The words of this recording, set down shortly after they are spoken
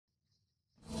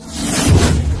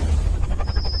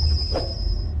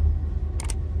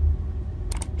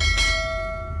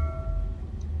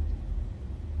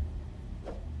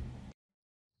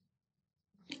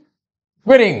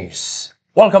Greetings!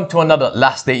 Welcome to another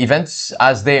last day events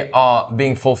as they are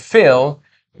being fulfilled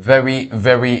very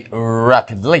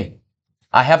rapidly.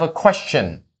 I have a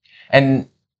question, and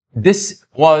this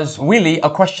was really a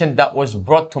question that was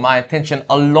brought to my attention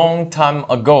a long time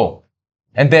ago.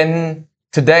 And then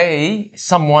today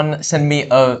someone sent me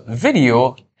a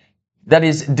video that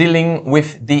is dealing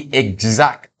with the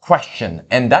exact question.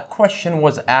 And that question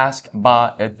was asked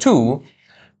to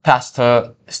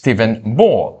Pastor Stephen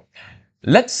Bohr.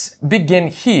 Let's begin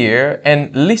here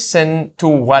and listen to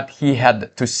what he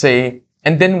had to say.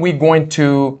 And then we're going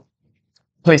to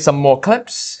play some more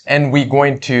clips and we're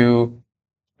going to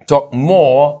talk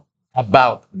more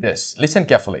about this. Listen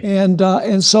carefully. And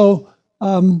so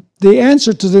the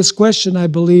answer to this question, I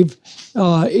believe,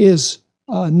 is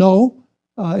no.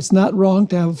 It's not wrong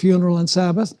to have a funeral on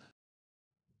Sabbath.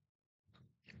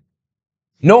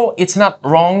 No, it's not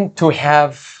wrong to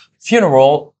have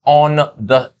funeral on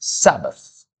the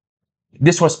Sabbath.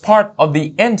 This was part of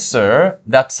the answer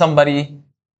that somebody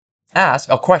asked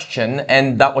a question,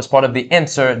 and that was part of the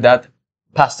answer that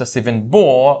Pastor Stephen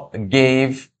Bohr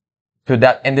gave to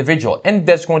that individual. And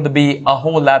there's going to be a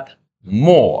whole lot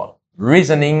more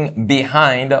reasoning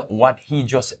behind what he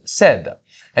just said.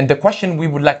 And the question we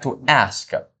would like to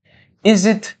ask, is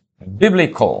it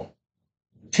biblical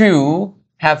to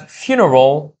have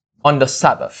funeral on the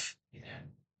Sabbath?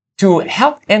 To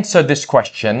help answer this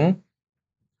question,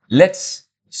 let's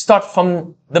start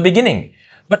from the beginning.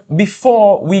 But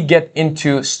before we get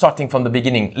into starting from the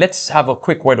beginning, let's have a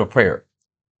quick word of prayer.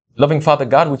 Loving Father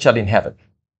God, which art in heaven,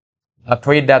 I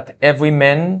pray that every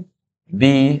man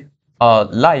be a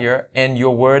liar and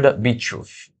your word be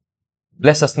truth.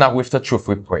 Bless us now with the truth,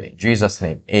 we pray. In Jesus'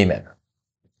 name, amen.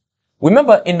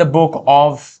 Remember in the book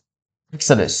of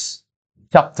Exodus,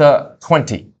 chapter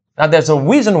 20, now, there's a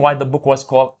reason why the book was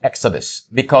called Exodus,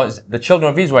 because the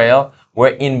children of Israel were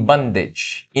in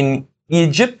bondage in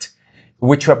Egypt,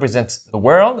 which represents the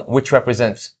world, which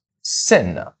represents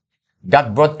sin.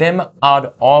 God brought them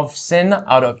out of sin,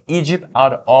 out of Egypt,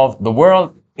 out of the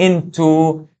world,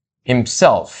 into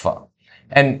himself.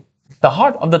 And the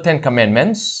heart of the Ten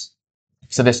Commandments,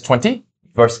 Exodus 20,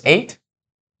 verse 8,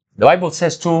 the Bible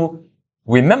says to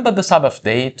remember the Sabbath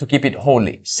day to keep it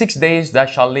holy. 6 days thou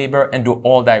shalt labor and do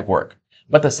all thy work.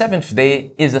 But the seventh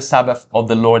day is the Sabbath of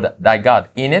the Lord thy God.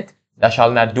 In it thou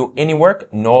shalt not do any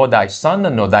work, nor thy son,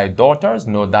 nor thy daughters,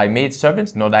 nor thy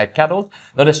maidservants, nor thy cattle,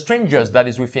 nor the strangers that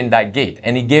is within thy gate.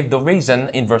 And he gave the reason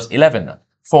in verse 11.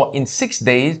 For in 6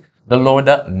 days the Lord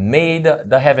made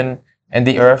the heaven and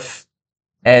the earth,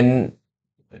 and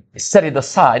set it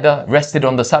aside, rested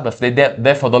on the Sabbath day.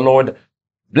 Therefore the Lord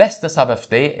blessed the Sabbath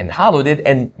day and hallowed it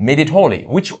and made it holy,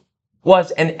 which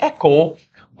was an echo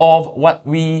of what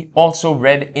we also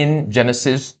read in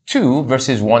Genesis 2,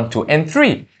 verses 1, 2, and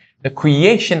 3. The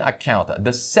creation account,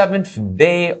 the seventh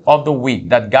day of the week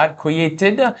that God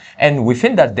created, and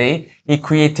within that day, he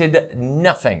created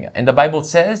nothing. And the Bible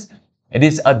says, it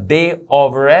is a day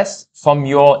of rest from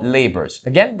your labors.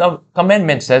 Again, the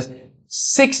commandment says,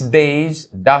 6 days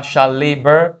thou shalt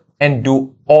labor and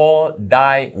do all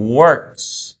thy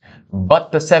works.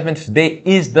 But the seventh day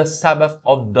is the Sabbath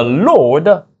of the Lord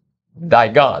thy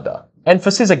God.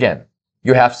 Emphasis again.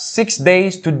 You have 6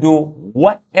 days to do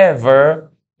whatever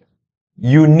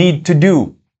you need to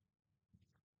do.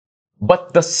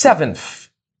 But the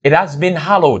seventh, it has been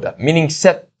hallowed, meaning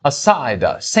set aside,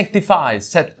 sanctified,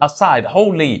 set aside,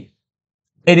 holy.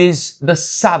 It is the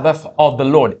Sabbath of the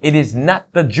Lord. It is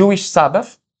not the Jewish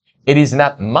Sabbath. It is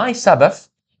not my Sabbath.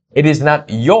 It is not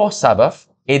your Sabbath.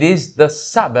 It is the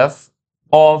Sabbath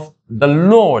of the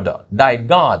Lord, thy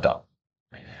God.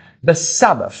 The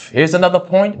Sabbath, here's another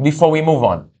point before we move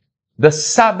on. The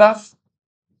Sabbath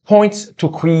points to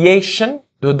creation,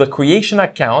 to the creation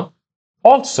account.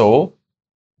 Also,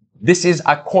 this is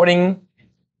according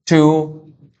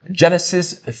to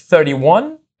Genesis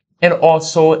 31 and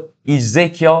also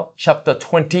Ezekiel chapter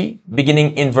 20,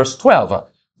 beginning in verse 12.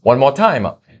 One more time.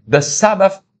 The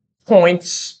Sabbath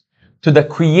points to the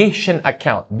creation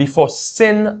account before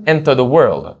sin entered the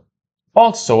world.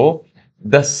 Also,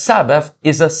 the Sabbath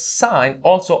is a sign,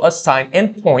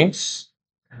 and points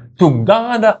to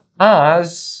God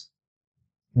as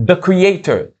the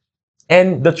Creator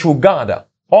and the true God.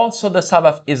 Also, the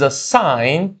Sabbath is a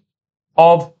sign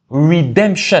of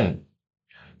redemption.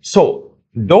 So,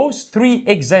 those three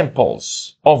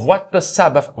examples of what the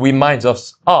Sabbath reminds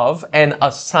us of and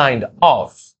a sign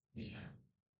of,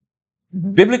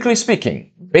 biblically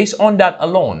speaking, based on that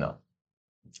alone,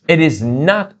 it is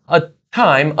not a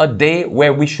time, a day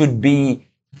where we should be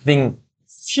having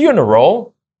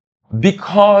funeral,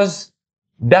 because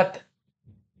that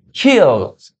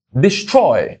kills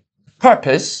destroy the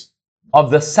purpose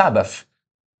of the Sabbath.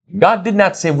 God did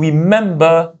not say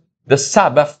remember the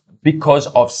Sabbath because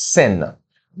of sin.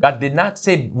 God did not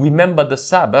say remember the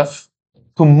Sabbath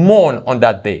to mourn on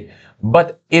that day,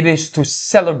 but it is to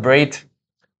celebrate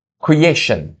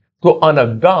creation, to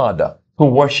honor God, to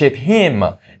worship Him,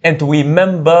 and to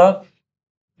remember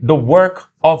the work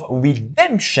of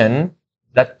redemption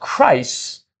that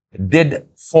Christ did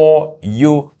for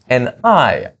you and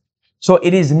I. So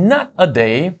it is not a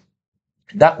day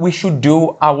that we should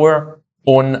do our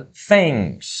own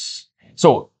things.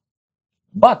 So,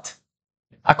 but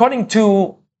according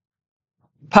to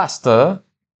Pastor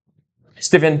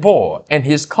Stephen Bohr and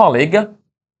his colleague,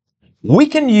 we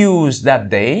can use that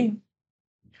day,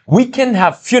 we can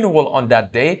have funeral on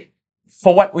that day.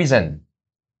 For what reason?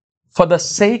 For the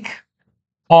sake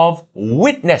of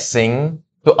witnessing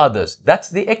to others. That's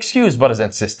the excuse, brothers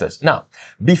and sisters. Now,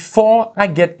 before I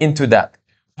get into that,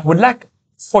 I would like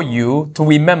for you to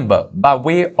remember, by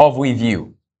way of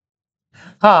review,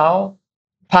 how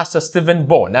Pastor Stephen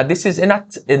Bohr, now this is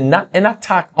not an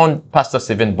attack on Pastor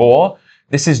Stephen Bohr,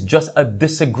 this is just a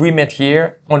disagreement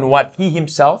here on what he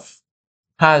himself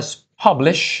has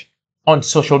published on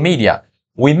social media.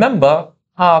 Remember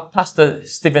how Pastor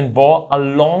Stephen Bohr,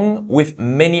 along with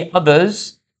many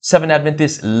others, Seventh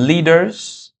Adventist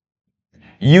leaders,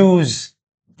 misuse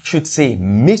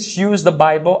the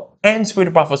Bible and spirit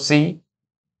of prophecy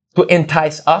to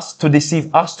entice us, to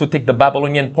deceive us, to take the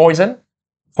Babylonian poison.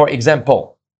 For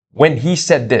example, when he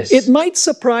said this, it might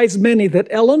surprise many that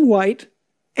Ellen White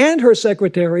and her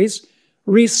secretaries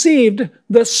received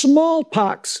the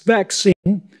smallpox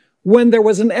vaccine when there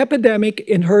was an epidemic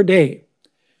in her day.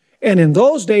 And in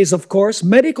those days, of course,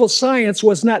 medical science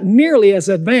was not nearly as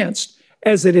advanced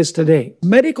as it is today.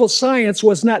 Medical science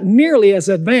was not nearly as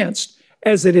advanced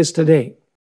as it is today.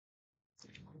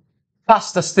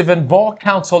 Pastor Stephen Bohr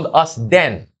counseled us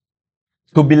then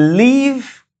to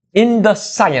believe in the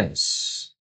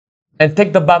science and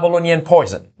take the Babylonian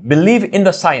poison. Believe in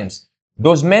the science.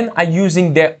 Those men are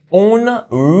using their own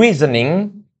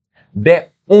reasoning, their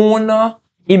own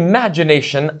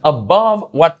imagination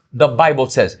above what the Bible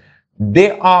says.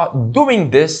 They are doing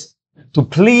this to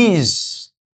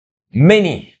please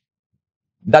many.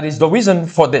 That is the reason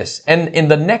for this. And in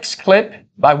the next clip,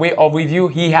 by way of review,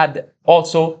 he had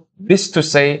also this to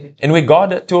say in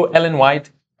regard to Ellen White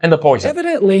and the poison.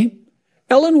 Evidently,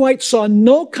 Ellen White saw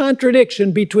no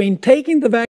contradiction between taking the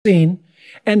vaccine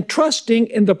and trusting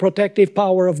in the protective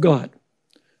power of God.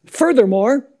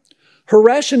 Furthermore, her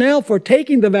rationale for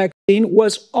taking the vaccine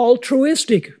was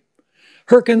altruistic.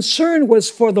 Her concern was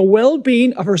for the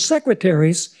well-being of her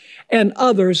secretaries and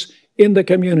others in the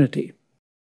community.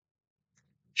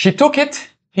 She took it,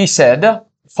 he said,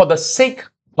 for the sake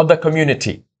of the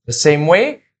community. The same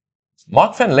way,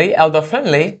 Mark Finley, Elder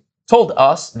Finley, told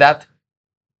us that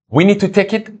we need to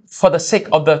take it for the sake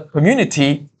of the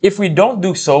community. If we don't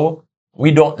do so,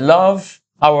 we don't love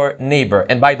our neighbor.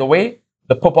 And by the way,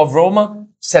 the Pope of Rome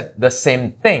said the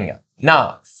same thing.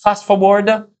 Now, fast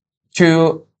forward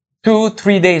to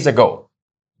 2-3 days ago,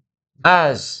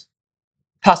 as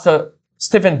Pastor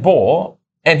Stephen Bohr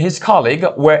and his colleague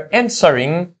were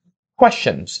answering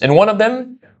questions. And one of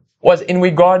them was in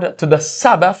regard to the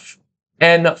Sabbath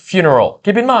and funeral.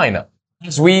 Keep in mind,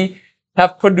 as we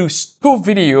have produced 2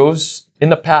 videos in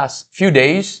the past few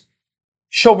days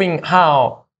showing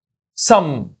how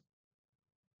some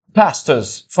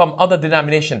pastors from other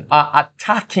denominations are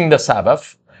attacking the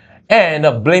Sabbath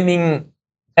and blaming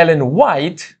Ellen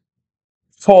White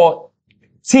for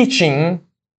teaching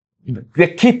the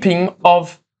keeping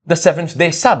of the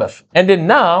 7th-day Sabbath. And then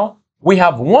now we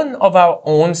have one of our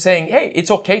own saying, hey,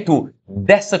 it's okay to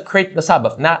desecrate the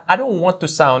Sabbath. Now, I don't want to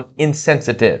sound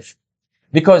insensitive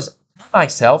because I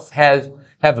myself have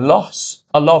lost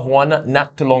a loved one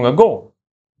not too long ago.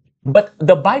 But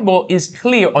the Bible is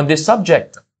clear on this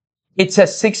subject. It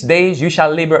says 6 days you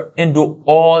shall labor and do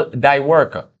all thy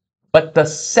work. But the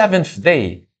 7th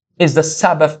day is the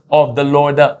Sabbath of the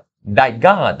Lord thy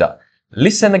God.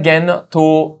 Listen again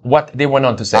to what they went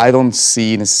on to say. I don't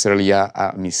see necessarily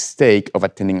a mistake of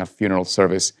attending a funeral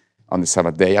service on the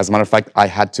Sabbath day. As a matter of fact, I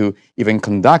had to even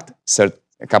conduct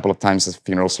a couple of times as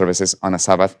funeral services on a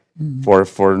Sabbath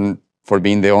for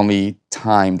being the only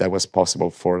time that was possible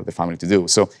for the family to do.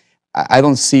 So I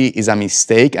don't see it as a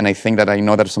mistake, and I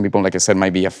know that some people, like I said,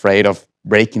 might be afraid of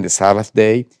breaking the Sabbath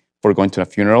day for going to a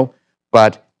funeral,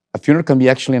 but a funeral can be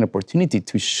actually an opportunity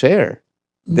to share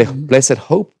the blessed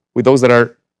hope with those that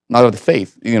are not of the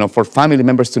faith, for family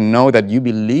members to know that you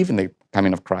believe in the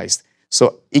coming of Christ.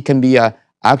 So it can be an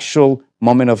actual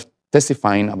moment of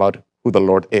testifying about who the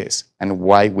Lord is and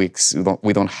why we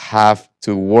don't have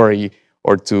to worry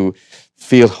or to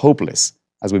feel hopeless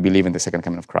as we believe in the second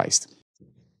coming of Christ.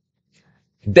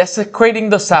 Desecrating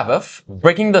the Sabbath,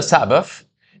 breaking the Sabbath,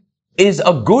 is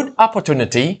a good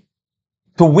opportunity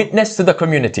to witness to the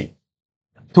community,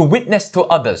 to witness to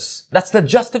others. That's the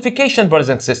justification, brothers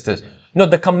and sisters. No,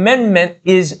 the commandment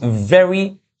is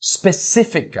very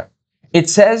specific. It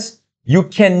says you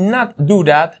cannot do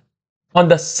that on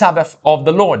the Sabbath of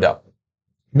the Lord.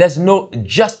 There's no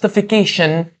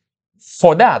justification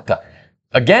for that.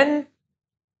 Again,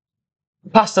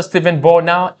 Pastor Stephen Bohr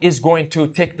now is going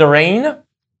to take the reign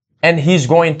and he's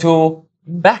going to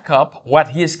back up what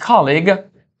his colleague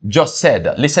just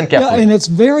said. Listen carefully. Yeah, and it's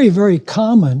very, very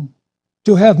common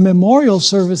to have memorial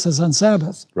services on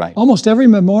Sabbath. Right. Almost every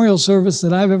memorial service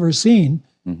that I've ever seen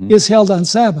is held on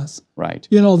Sabbath. Right.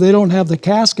 You know, they don't have the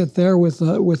casket there with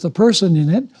the person in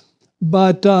it,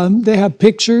 but they have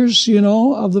pictures, you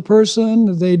know, of the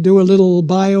person. They do a little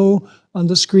bio on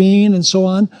the screen and so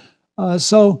on.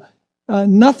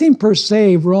 Nothing per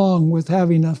se wrong with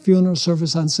having a funeral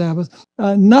service on Sabbath.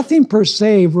 Nothing per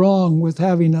se wrong with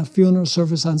having a funeral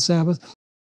service on Sabbath.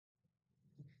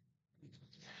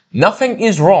 Nothing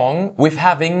is wrong with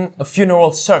having a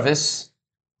funeral service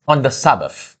on the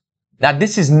Sabbath. Now,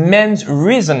 this is men's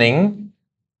reasoning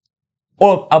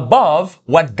or above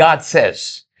what God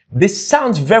says. This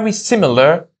sounds very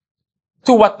similar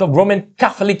to what the Roman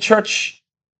Catholic Church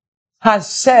has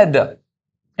said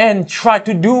and tried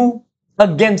to do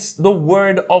against the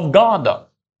Word of God.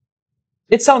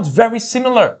 It sounds very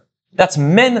similar. That's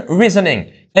men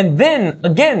reasoning. And then,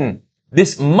 again,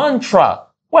 this mantra,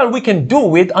 well, we can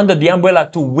do it under the umbrella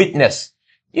to witness.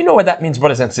 You know what that means,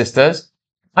 brothers and sisters?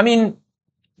 I mean,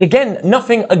 again,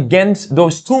 nothing against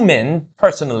those two men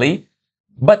personally,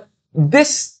 but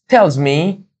this tells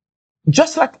me,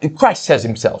 just like Christ says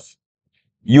himself,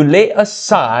 you lay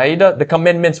aside the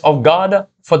commandments of God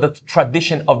for the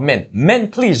tradition of men. Men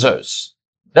pleasers.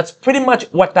 That's pretty much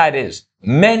what that is.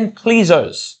 Men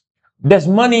pleasers. There's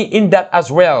money in that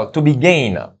as well to be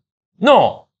gained.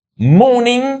 No,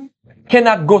 mourning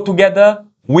cannot go together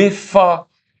with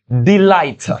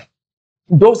delight.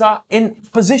 Those are in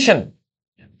position.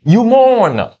 You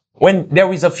mourn when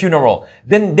there is a funeral.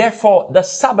 Then therefore the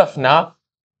Sabbath now,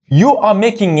 you are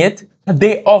making it a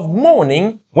day of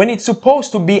mourning when it's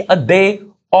supposed to be a day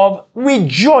of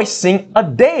rejoicing, a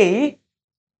day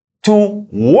to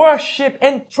worship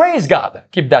and praise God.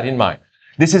 Keep that in mind.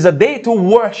 This is a day to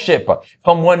worship.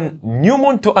 From one new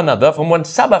moon to another, from one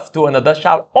Sabbath to another,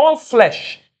 shall all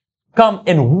flesh come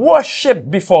and worship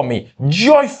before me.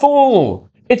 Joyful.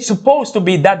 It's supposed to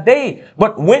be that day.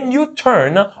 But when you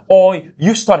turn or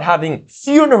you start having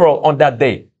funeral on that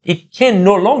day, it can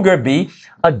no longer be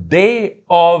a day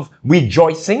of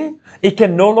rejoicing. It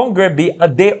can no longer be a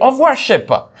day of worship.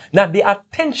 Now, the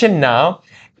attention now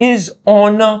is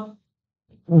on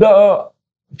the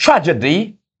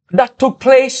tragedy that took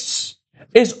place,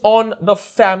 is on the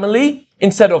family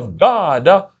instead of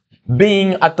God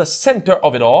being at the center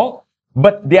of it all.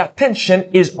 But the attention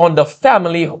is on the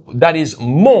family that is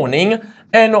mourning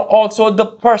and also the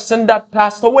person that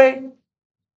passed away.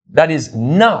 That is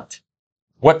not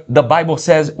what the Bible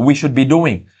says we should be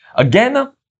doing.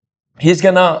 Again, he's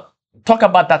gonna talk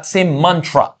about that same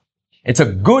mantra. It's a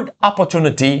good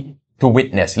opportunity to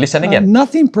witness. Listen again.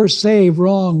 Nothing per se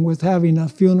wrong with having a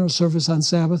funeral service on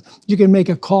Sabbath. You can make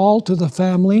a call to the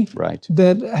family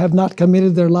that have not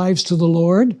committed their lives to the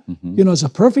Lord. You know, it's a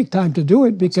perfect time to do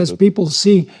it because people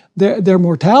see their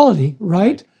mortality,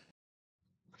 right?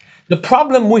 The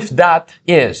problem with that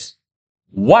is,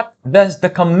 what does the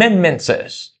commandment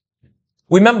says?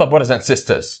 Remember, brothers and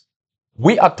sisters,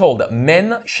 we are told that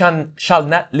men shall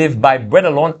not live by bread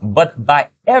alone, but by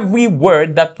every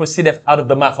word that proceedeth out of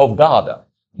the mouth of God.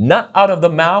 Not out of the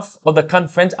mouth of the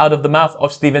conference, out of the mouth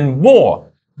of Stephen Bohr,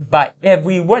 by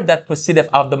every word that proceedeth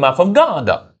out of the mouth of God.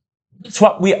 That's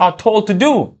what we are told to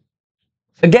do.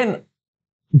 Again,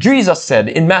 Jesus said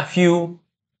in Matthew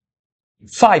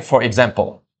 5, for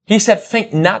example, he said,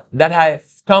 think not that I have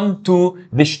come to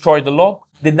destroy the law,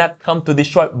 did not come to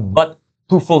destroy, but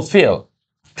to fulfill.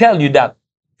 Tell you that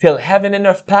till heaven and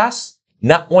earth pass,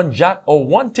 not one jot or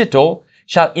one tittle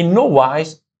shall in no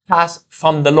wise pass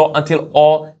from the law until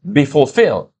all be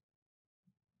fulfilled.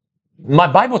 My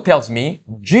Bible tells me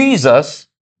Jesus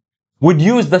would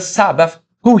use the Sabbath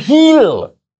to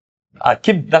heal.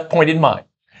 Keep that point in mind.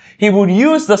 He would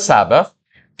use the Sabbath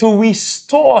to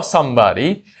restore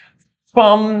somebody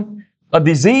from a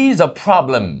disease, a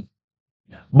problem,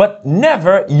 but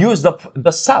never use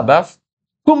the Sabbath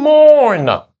to mourn.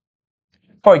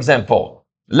 For example,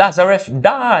 Lazarus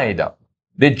died.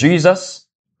 Did Jesus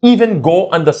even go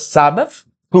on the Sabbath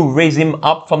to raise him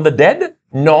up from the dead?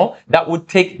 No, that would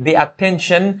take the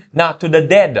attention not to the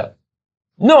dead.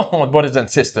 No, brothers and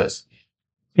sisters.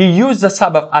 He used the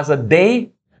Sabbath as a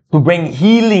day to bring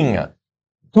healing,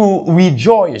 to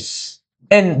rejoice.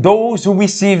 And those who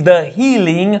receive the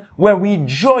healing were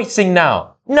rejoicing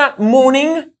now, not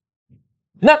mourning,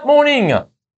 not mourning.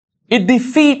 It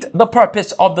defeats the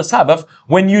purpose of the Sabbath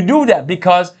when you do that,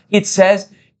 because it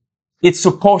says it's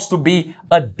supposed to be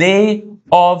a day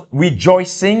of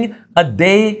rejoicing, a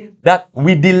day that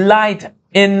we delight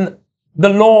in the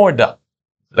Lord.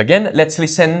 Again, let's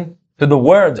listen to the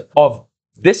word of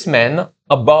this man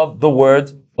above the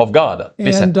word of God.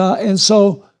 Listen. And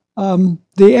so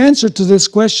the answer to this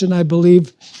question, I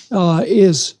believe,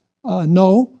 is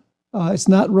no. It's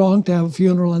not wrong to have a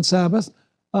funeral on Sabbath.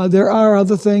 There are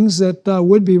other things that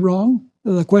would be wrong.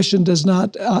 The question does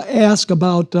not ask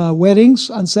about weddings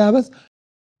on Sabbath.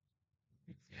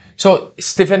 So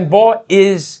Stephen Bohr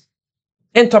is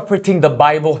interpreting the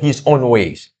Bible his own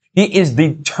ways. He is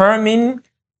determined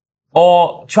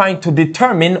or trying to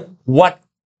determine what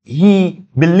he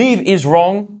believes is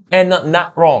wrong and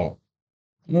not wrong.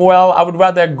 Well, I would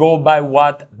rather go by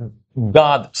what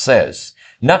God says,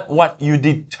 not what you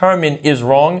determine is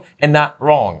wrong and not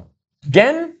wrong.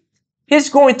 Again, he's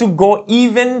going to go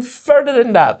even further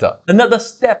than that, another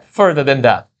step further than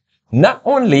that. Not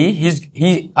only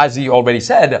he, as he already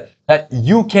said, that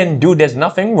you can do, there's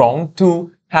nothing wrong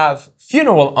to have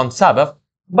funeral on Sabbath,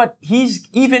 but he's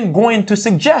even going to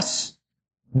suggest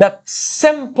that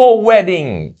simple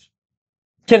weddings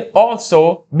can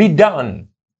also be done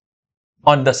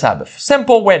on the Sabbath.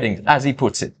 Simple weddings, as he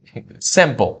puts it.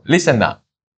 Simple. Listen now.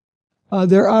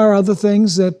 There are other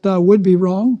things that would be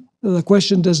wrong. The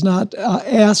question does not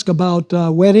ask about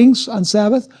weddings on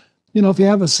Sabbath. You know, if you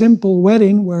have a simple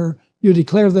wedding where you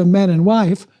declare them man and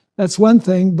wife, that's one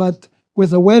thing. But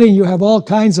with a wedding, you have all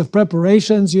kinds of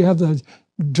preparations. You have the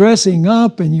dressing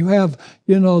up, and you have,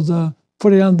 you know, the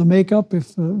putting on the makeup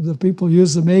if the people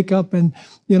use the makeup, and,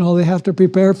 you know, they have to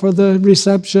prepare for the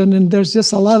reception. And there's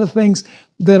just a lot of things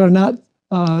that are not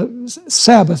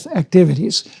Sabbath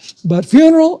activities. But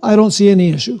funeral, I don't see any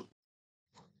issue.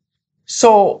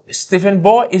 So Stephen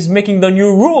Bohr is making the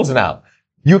new rules now.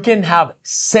 You can have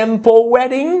simple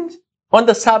weddings on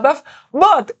the Sabbath,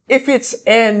 but if it's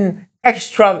an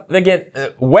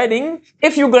extravagant wedding,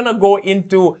 if you're gonna go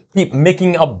into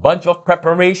making a bunch of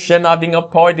preparation, having a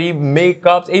party,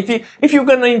 makeups, if you're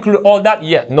gonna include all that,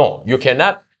 yeah, no, you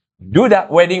cannot do that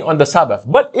wedding on the Sabbath.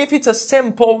 But if it's a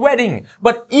simple wedding,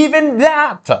 but even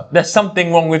that, there's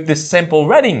something wrong with this simple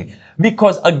wedding,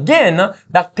 because again,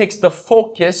 that takes the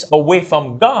focus away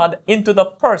from God into the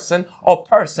person or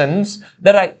persons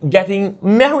that are getting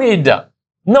married.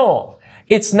 No,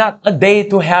 it's not a day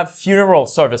to have funeral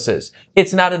services.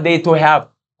 It's not a day to have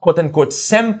quote unquote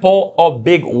simple or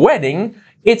big wedding.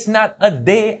 It's not a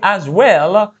day as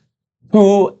well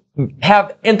to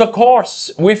have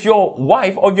intercourse with your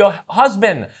wife or your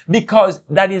husband, because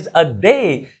that is a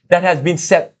day that has been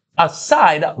set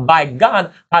aside by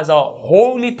God as a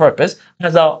holy purpose,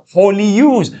 as a holy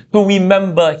use, to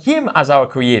remember Him as our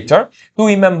Creator, to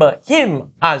remember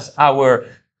Him as our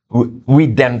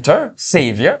Redemptor,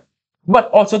 Savior, but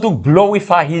also to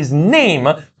glorify His name,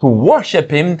 to worship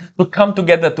Him, to come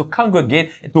together, to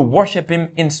congregate, to worship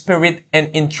Him in spirit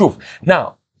and in truth.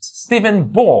 Now, Stephen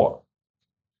Bohr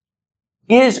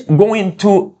is going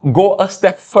to go a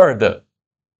step further,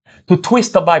 to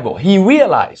twist the Bible. He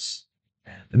realized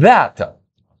that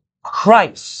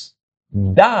Christ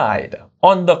died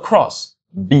on the cross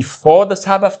before the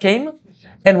Sabbath came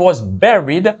and was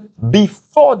buried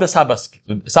before the Sabbath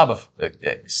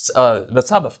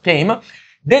came.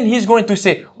 Then he's going to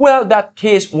say, well, that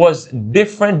case was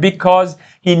different because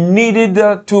he needed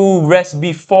to rest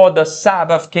before the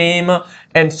Sabbath came,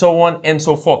 and so on and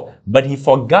so forth. But he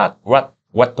forgot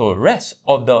what the rest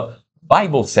of the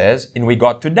Bible says in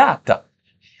regard to that.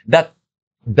 That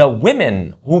the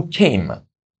women who came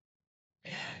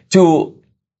to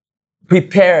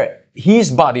prepare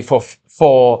his body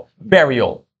for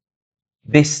burial,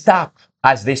 they stopped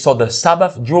as they saw the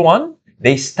Sabbath drew on.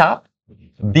 They stopped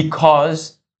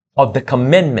because of the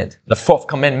commandment, the fourth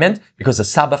commandment, because the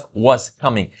Sabbath was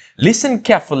coming. Listen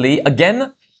carefully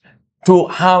again to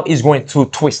how he's going to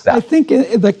twist that. I think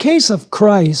in the case of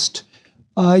Christ,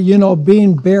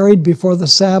 being buried before the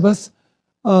Sabbath,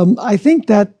 I think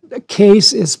that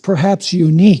case is perhaps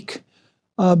unique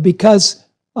because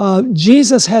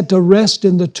Jesus had to rest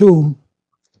in the tomb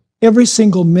every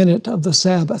single minute of the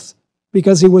Sabbath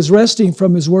because he was resting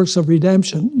from his works of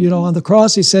redemption. On the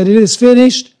cross he said, "It is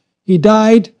finished." He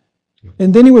died.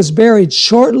 And then he was buried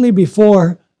shortly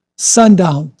before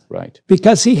sundown Right.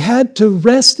 because he had to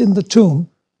rest in the tomb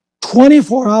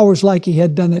 24 hours like he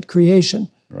had done at creation.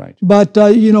 Right. But,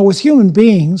 with human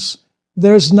beings,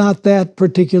 there's not that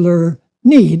particular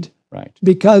need Right.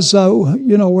 because,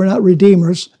 we're not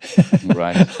redeemers.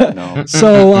 Right. No.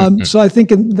 So I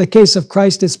think in the case of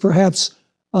Christ, it's perhaps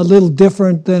a little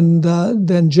different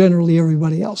than generally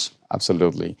everybody else.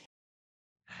 Absolutely.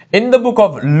 In the book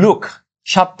of Luke,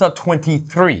 chapter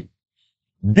 23,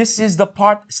 this is the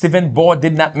part Stephen Bohr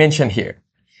did not mention here.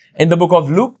 In the book of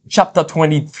Luke, chapter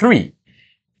 23,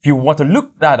 if you want to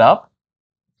look that up,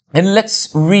 and let's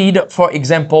read, for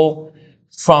example,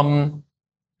 from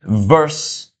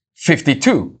verse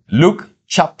 52. Luke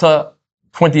chapter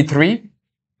 23,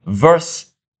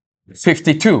 verse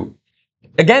 52.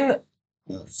 Again,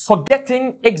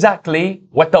 forgetting exactly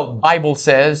what the Bible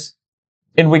says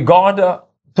in regard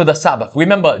to the Sabbath.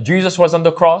 Remember, Jesus was on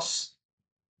the cross,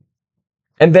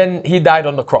 and then he died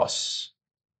on the cross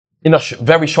in a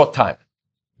very short time.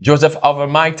 Joseph of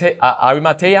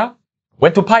Arimathea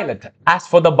went to Pilate, asked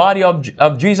for the body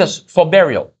of Jesus for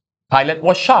burial. Pilate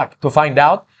was shocked to find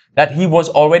out that he was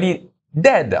already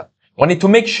dead. Wanted to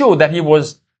make sure that he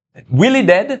was really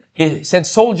dead. He sent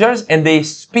soldiers and they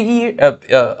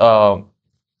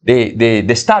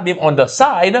they stabbed him on the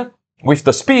side with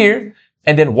the spear,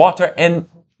 and then water and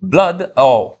blood,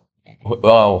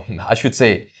 I should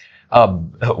say,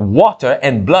 water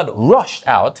and blood rushed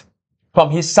out from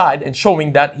his side and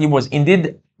showing that he was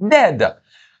indeed dead.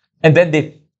 And then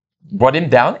they brought him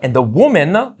down, and the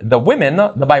women,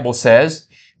 the Bible says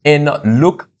in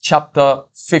Luke chapter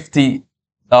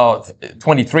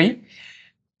 23,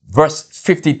 verse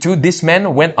 52, this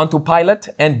man went unto Pilate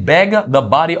and begged the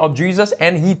body of Jesus,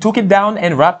 and he took it down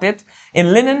and wrapped it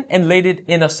in linen and laid it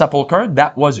in a sepulchre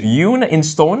that was hewn in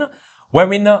stone,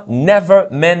 wherein never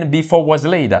man before was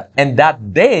laid. And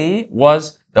that day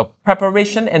was the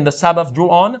preparation, and the Sabbath drew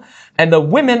on, and the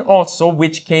women also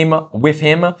which came with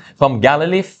him from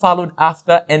Galilee followed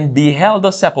after and beheld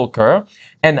the sepulchre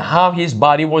and how his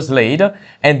body was laid.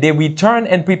 And they returned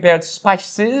and prepared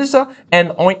spices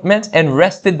and ointments and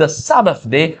rested the Sabbath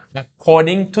day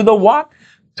according to the what?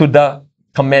 To the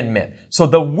commandment. So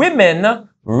the women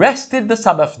rested the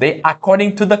Sabbath day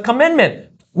according to the commandment.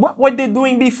 What were they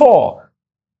doing before?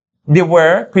 They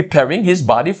were preparing his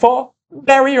body for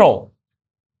burial.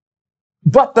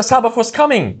 But the Sabbath was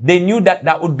coming. They knew that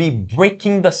that would be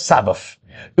breaking the Sabbath.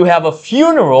 To have a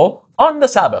funeral on the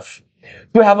Sabbath.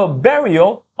 To have a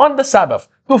burial on the Sabbath.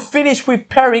 To finish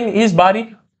preparing his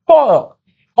body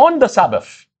on the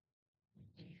Sabbath.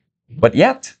 But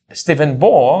yet, Stephen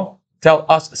Bohr tells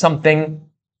us something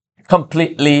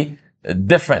completely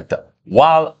different.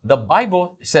 While the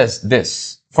Bible says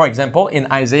this, for example,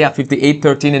 in Isaiah 58,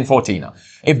 13 and 14,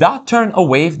 if thou turn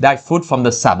away thy foot from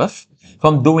the Sabbath,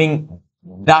 from doing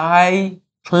thy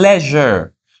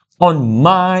pleasure on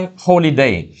my holy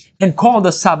day, and call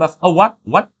the Sabbath a what?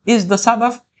 What is the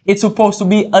Sabbath? It's supposed to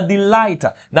be a delight.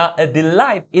 Now, a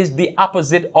delight is the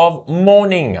opposite of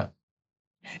mourning.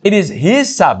 It is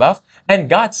his Sabbath, and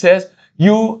God says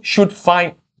you should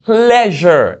find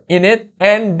pleasure in it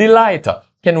and delight.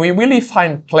 Can we really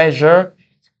find pleasure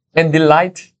and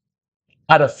delight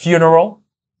at a funeral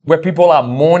where people are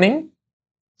mourning?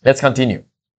 Let's continue.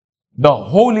 The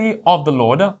holy of the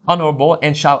Lord, honorable,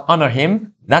 and shall honor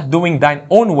him, not doing thine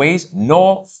own ways,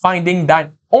 nor finding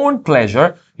thine own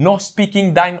pleasure, nor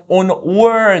speaking thine own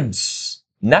words.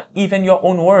 Not even your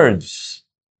own words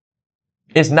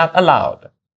is not allowed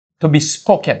to be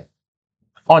spoken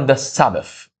on the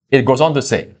Sabbath. It goes on to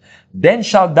say, then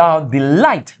shalt thou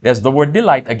delight, there's the word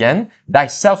delight again,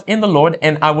 thyself in the Lord,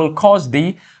 and I will cause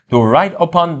thee to ride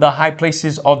upon the high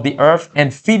places of the earth,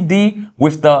 and feed thee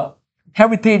with the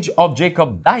heritage of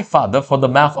Jacob thy father, for the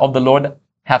mouth of the Lord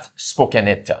hath spoken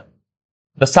it.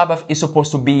 The Sabbath is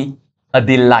supposed to be a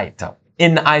delight.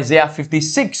 In Isaiah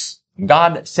 56,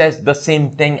 God says the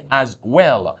same thing as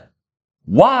well.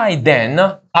 Why then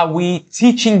are we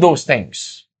teaching those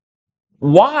things?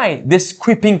 Why this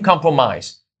creeping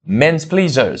compromise? Men's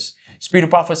pleasers. Spirit of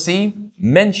prophecy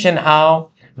mention how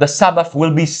the Sabbath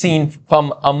will be seen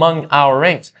from among our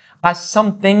ranks as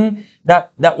something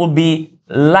that will be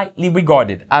lightly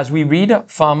regarded, as we read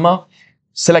from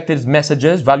Selected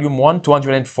Messages, Volume 1,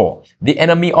 204. The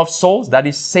enemy of souls, that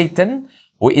is Satan,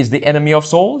 who is the enemy of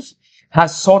souls,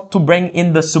 has sought to bring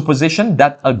in the supposition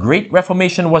that a great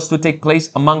reformation was to take place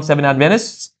among Seventh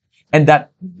Adventists, and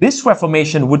that this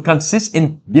reformation would consist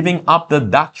in giving up the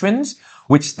doctrines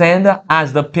which stand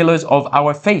as the pillars of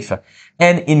our faith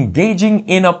and engaging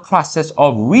in a process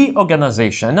of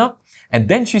reorganization. And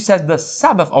then she says the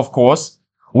Sabbath, of course,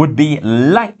 would be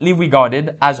lightly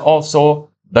regarded as also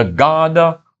the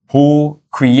God who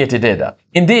created it.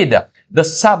 Indeed, the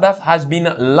Sabbath has been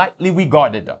lightly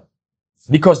regarded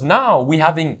because now we're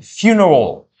having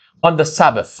funeral on the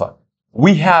Sabbath.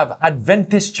 We have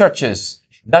Adventist churches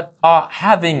that are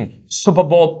having Super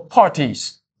Bowl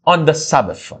parties on the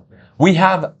Sabbath. We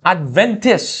have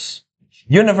Adventist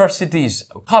universities,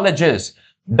 colleges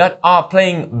that are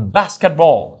playing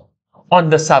basketball on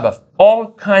the Sabbath.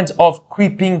 All kinds of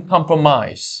creeping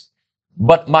compromise.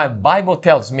 But my Bible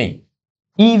tells me,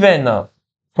 even,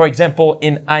 for example,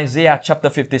 in Isaiah chapter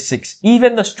 56,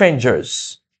 even the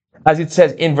strangers, as it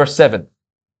says in verse 7,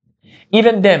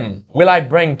 even them will I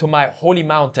bring to my holy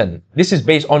mountain. This is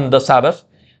based on the Sabbath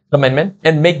commandment,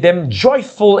 and make them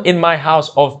joyful in my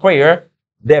house of prayer.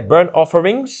 Their burnt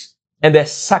offerings and their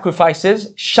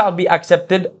sacrifices shall be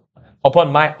accepted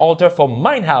upon my altar, for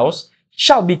mine house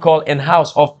shall be called an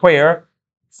house of prayer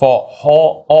for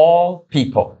all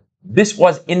people. This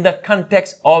was in the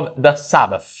context of the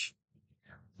Sabbath.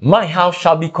 My house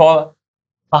shall be called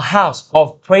a house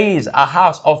of praise, a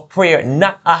house of prayer,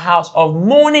 not a house of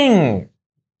mourning.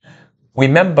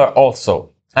 Remember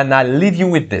also, and I leave you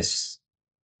with this,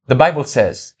 the Bible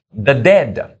says, the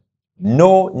dead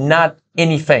know not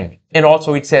anything. And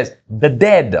also it says, the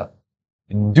dead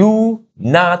do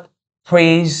not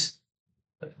praise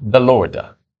the Lord.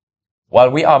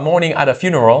 While we are mourning at a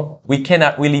funeral, we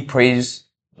cannot really praise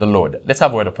the Lord. Let's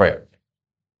have a word of prayer.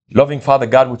 Loving Father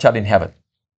God, which art in heaven,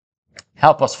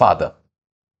 help us, Father,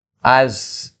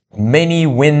 as many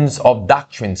winds of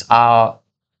doctrines are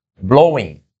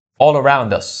blowing all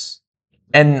around us.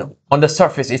 And on the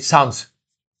surface, it sounds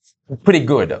pretty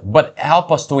good, but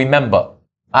help us to remember,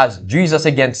 as Jesus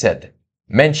again said,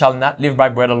 men shall not live by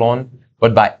bread alone,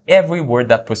 but by every word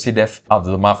that proceedeth out of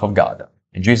the mouth of God.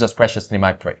 In Jesus' precious name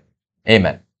I pray.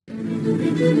 Amen.